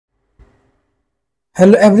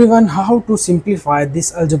Hello everyone, how to simplify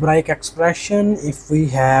this algebraic expression if we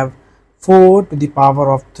have 4 to the power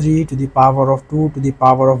of 3 to the power of 2 to the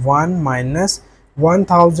power of 1 minus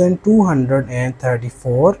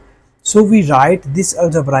 1234. So we write this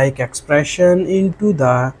algebraic expression into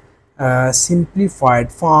the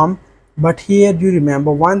simplified form, but here you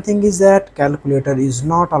remember one thing is that calculator is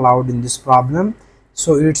not allowed in this problem.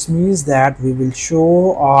 So it means that we will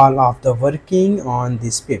show all of the working on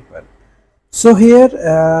this paper. So here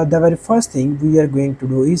the very first thing we are going to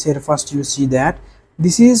do is, here first you see that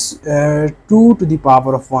this is 2 to the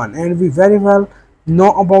power of 1, and we very well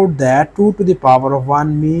know about that 2 to the power of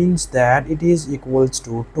 1 means that it is equals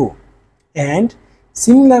to 2. And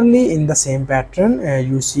similarly in the same pattern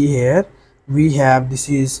you see here we have this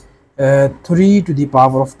is 3 to the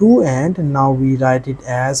power of 2, and now we write it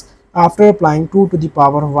as, after applying 2 to the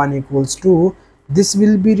power of 1 equals 2, this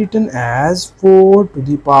will be written as 4 to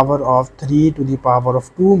the power of 3 to the power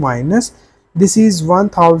of 2 minus this is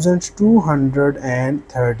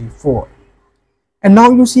 1234. And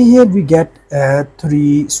now you see here we get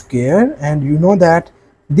 3 square, and you know that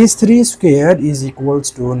this 3 square is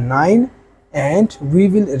equals to 9, and we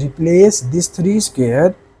will replace this 3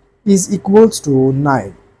 square is equals to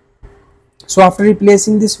 9. So after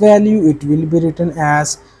replacing this value, it will be written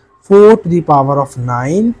as 4 to the power of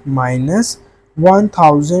 9 minus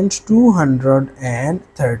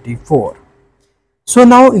 1234. So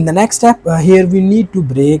now in the next step here we need to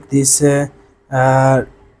break this break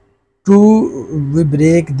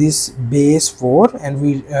this base 4, and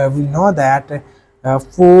we know that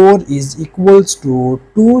 4 is equals to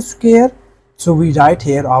 2 square. So we write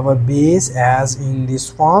here our base as in this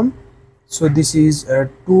form. So this is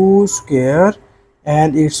 2 square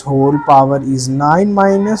and its whole power is 9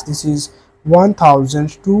 minus this is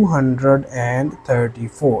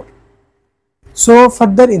 1234. So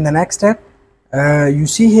further in the next step you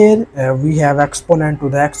see here we have exponent to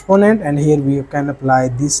the exponent, and here we can apply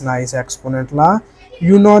this nice exponent law.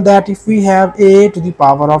 You know that if we have a to the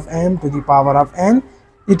power of m to the power of n,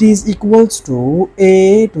 it is equals to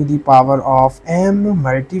a to the power of m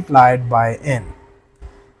multiplied by n.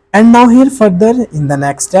 And now here further in the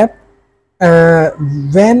next step,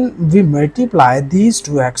 when we multiply these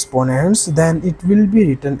two exponents, then it will be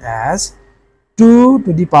written as 2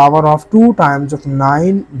 to the power of 2 times of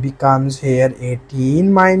 9 becomes here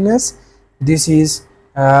 18 minus this is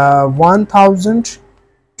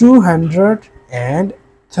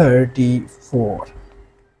 1234.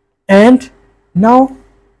 And now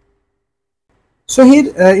so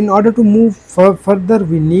here in order to move further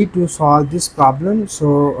we need to solve this problem.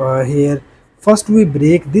 So here first we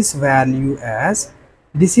break this value as,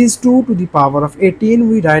 this is 2 to the power of 18,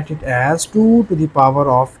 we write it as 2 to the power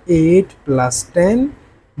of 8 plus 10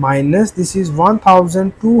 minus this is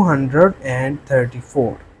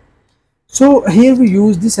 1234. So here we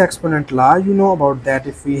use this exponent law. You know about that,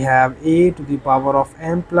 if we have a to the power of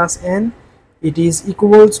m plus n, it is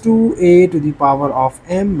equals to a to the power of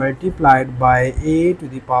m multiplied by a to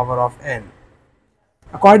the power of n.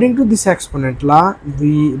 According to this exponent law,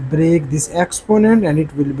 we break this exponent and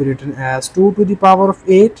it will be written as 2 to the power of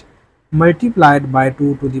 8 multiplied by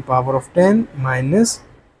 2 to the power of 10 minus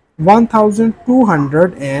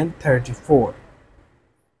 1234.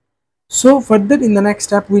 So further in the next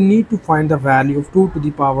step we need to find the value of 2 to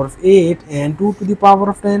the power of 8 and 2 to the power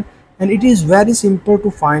of 10, and it is very simple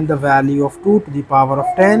to find the value of 2 to the power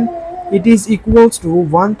of 10. It is equals to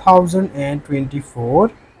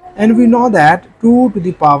 1024. And we know that 2 to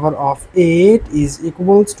the power of 8 is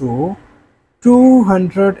equals to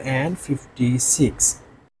 256.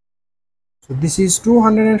 So this is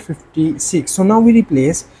 256. So now we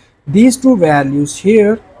replace these two values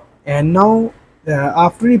here, and now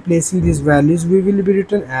after replacing these values we will be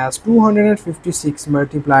written as 256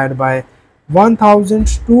 multiplied by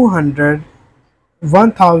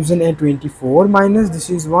 1024 minus this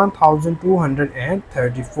is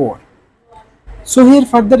 1234. So here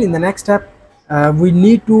further in the next step we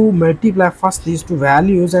need to multiply first these two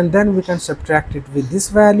values and then we can subtract it with this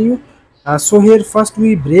value. So here first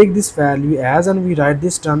we break this value as, and we write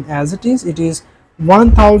this term as it is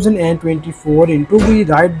 1024 into, we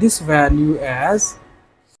write this value as,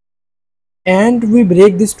 and we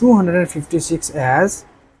break this 256 as,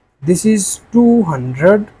 this is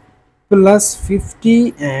 200 plus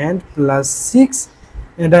 50 and plus 6,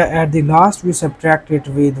 and at the last we subtract it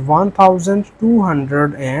with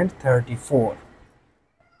 1234.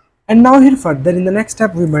 And now here further in the next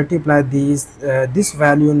step we multiply these this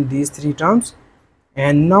value in these three terms,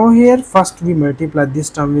 and now here first we multiply this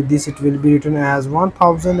term with this, it will be written as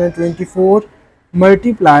 1024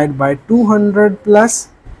 multiplied by 200 plus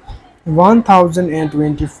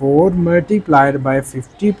 1024 multiplied by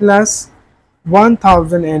 50 plus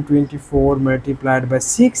 1024 multiplied by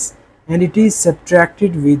 6, and it is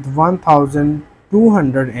subtracted with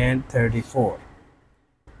 1234.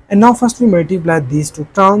 And now first we multiply these two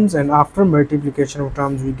terms, and after multiplication of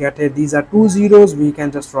terms we get here, these are two zeros, we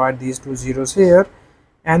can just write these two zeros here,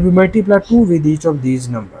 and we multiply 2 with each of these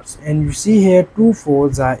numbers, and you see here 2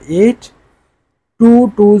 fours are 8,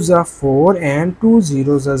 2 twos are 4, and 2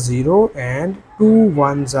 zeros are 0, and 2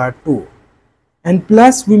 ones are 2. And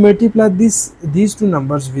plus we multiply these two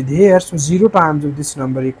numbers with here, so 0 times of this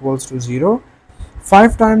number equals to 0,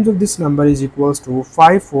 5 times of this number is equals to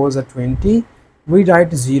 5 fours are 20, we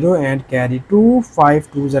write 0 and carry 2,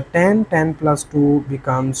 5 twos are 10, 10 plus 2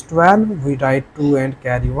 becomes 12, we write 2 and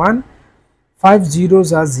carry 1, 5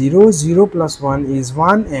 zeros are 0, 0 plus 1 is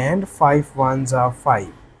 1, and 5 ones are 5.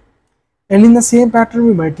 And in the same pattern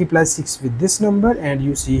we multiply 6 with this number, and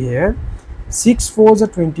you see here 6 fours are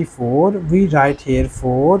 24, we write here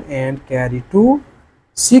 4 and carry 2,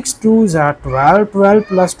 6 twos are 12, 12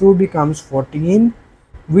 plus 2 becomes 14,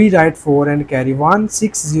 we write 4 and carry 1,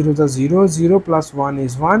 6 zeros are 0, 0 plus 1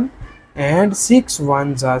 is 1, and 6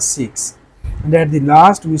 ones are 6. And at the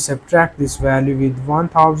last we subtract this value with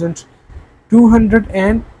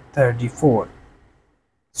 1234.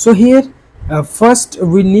 So here first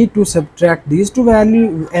we need to subtract these two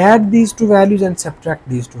values, add these two values and subtract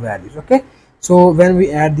these two values. Okay, so when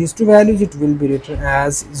we add these two values, it will be written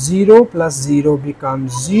as 0 plus 0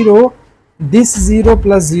 becomes 0, this 0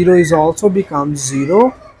 plus 0 is also becomes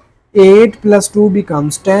 0, 8 plus 2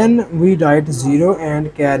 becomes 10, we write 0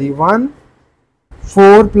 and carry 1,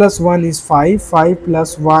 4 plus 1 is 5, 5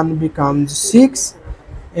 plus 1 becomes 6,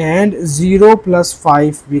 and 0 plus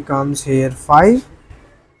 5 becomes here 5,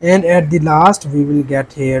 and at the last we will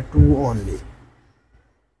get here 2 only.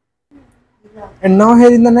 And now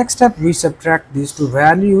here in the next step we subtract these two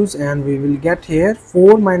values, and we will get here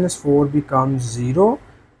 4 minus 4 becomes 0,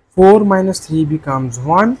 4 minus 3 becomes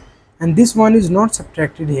 1, and this one is not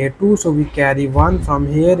subtracted here too, so we carry 1 from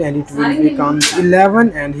here and it will become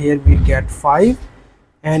 11, and here we get 5,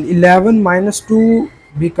 and 11 minus 2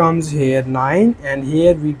 becomes here 9, and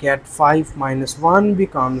here we get 5 minus 1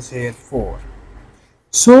 becomes here 4.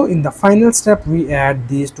 So in the final step we add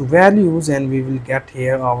these two values, and we will get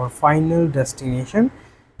here our final destination.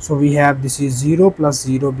 So we have, this is 0 plus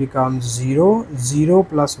 0 becomes 0, 0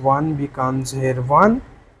 plus 1 becomes here 1,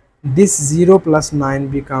 this 0 plus 9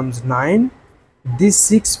 becomes 9, this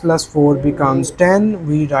 6 plus 4 becomes 10,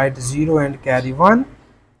 we write 0 and carry 1,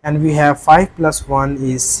 and we have 5 plus 1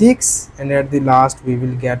 is 6, and at the last we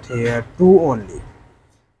will get here 2 only.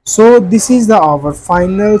 So this is our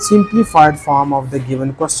final simplified form of the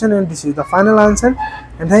given question, and this is the final answer.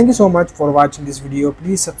 And thank you so much for watching this video.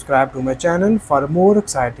 Please subscribe to my channel for more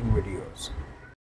exciting videos.